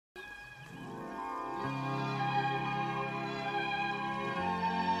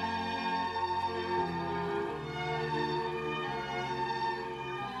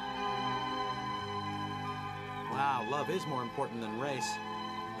love is more important than race.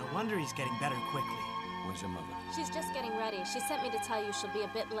 No wonder he's getting better quickly. Where's your mother? She's just getting ready. She sent me to tell you she'll be a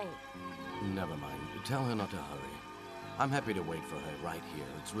bit late. Never mind. Tell her not to hurry. I'm happy to wait for her right here.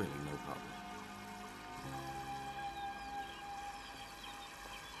 It's really no problem.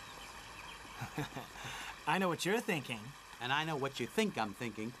 I know what you're thinking. And I know what you think I'm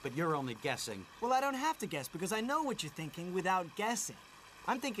thinking, but you're only guessing. Well, I don't have to guess because I know what you're thinking without guessing.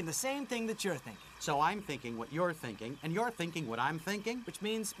 I'm thinking the same thing that you're thinking. So I'm thinking what you're thinking, and you're thinking what I'm thinking? Which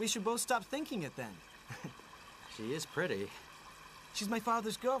means we should both stop thinking it then. She is pretty. She's my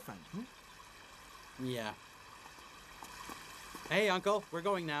father's girlfriend. Yeah. Hey, Uncle, we're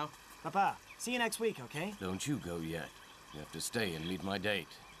going now. Papa, see you next week, okay? Don't you go yet. You have to stay and meet my date.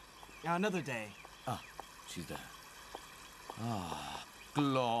 Another day. Ah, she's there. Ah,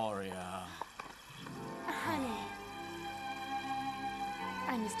 Gloria. Honey.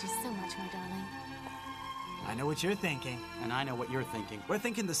 I missed you so much, my darling. I know what you're thinking. And I know what you're thinking. We're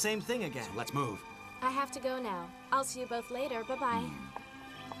thinking the same thing again. So let's move. I have to go now. I'll see you both later. Bye-bye.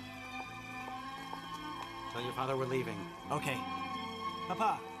 Tell your father we're leaving. Okay.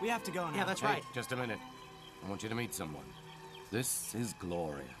 Papa, we have to go now. Yeah, that's Hey, right. just a minute. I want you to meet someone. This is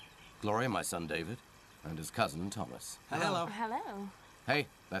Gloria. Gloria, my son David, and his cousin Thomas. Hello. Hello. Hey,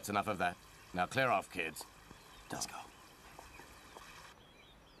 that's enough of that. Now clear off, kids. Let's go.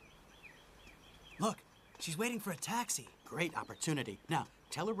 Look, she's waiting for a taxi. Great opportunity. Now,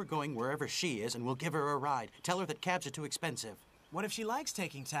 tell her we're going wherever she is, and we'll give her a ride. Tell her that cabs are too expensive. What if she likes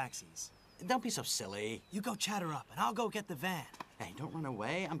taking taxis? Don't be so silly. You go chat her up, and I'll go get the van. Hey, don't run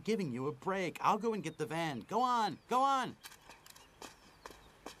away. I'm giving you a break. I'll go and get the van. Go on. Go on.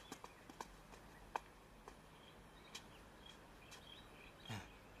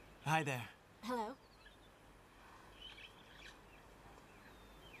 Hi there. Hello.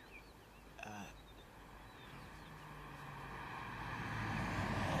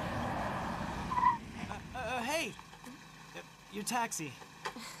 Hey! Your taxi.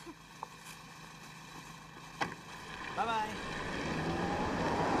 Bye-bye.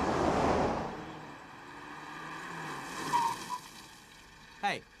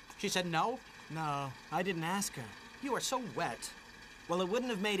 Hey, she said no? No, I didn't ask her. You are so wet. Well, it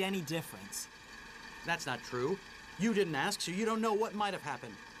wouldn't have made any difference. That's not true. You didn't ask, so you don't know what might have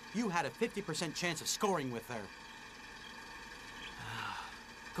happened. You had a 50% chance of scoring with her.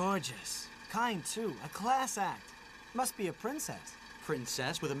 Gorgeous. Kind, too. A class act. Must be a princess.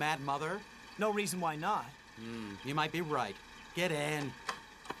 Princess with a mad mother? No reason why not. You might be right. Get in.